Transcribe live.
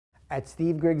At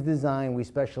Steve Griggs Design, we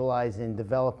specialize in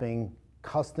developing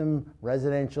custom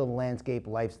residential landscape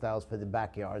lifestyles for the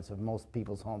backyards of most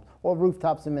people's homes or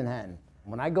rooftops in Manhattan.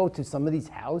 When I go to some of these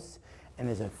houses and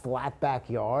there's a flat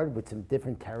backyard with some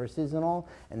different terraces and all,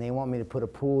 and they want me to put a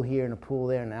pool here and a pool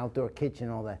there and an outdoor kitchen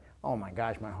and all that, oh my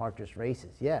gosh, my heart just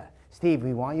races. Yeah, Steve,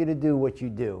 we want you to do what you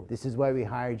do. This is why we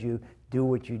hired you. Do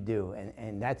what you do,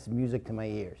 and that's music to my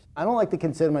ears. I don't like to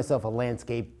consider myself a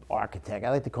landscape architect. I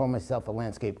like to call myself a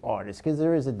landscape artist because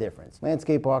there is a difference.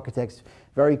 Landscape architects,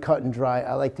 very cut and dry.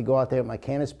 I like to go out there with my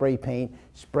can of spray paint,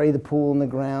 spray the pool in the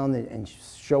ground and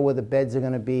show where the beds are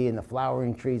gonna be and the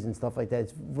flowering trees and stuff like that.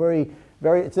 It's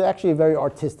it's actually a very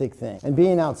artistic thing. And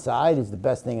being outside is the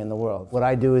best thing in the world. What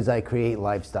I do is I create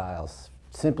lifestyles.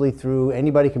 Simply through,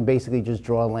 anybody can basically just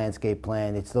draw a landscape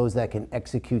plan. It's those that can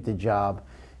execute the job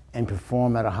and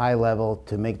perform at a high level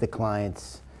to make the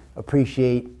clients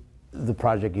appreciate the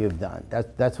project you've done.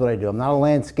 That's what I do. I'm not a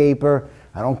landscaper.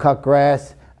 I don't cut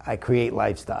grass. I create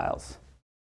lifestyles.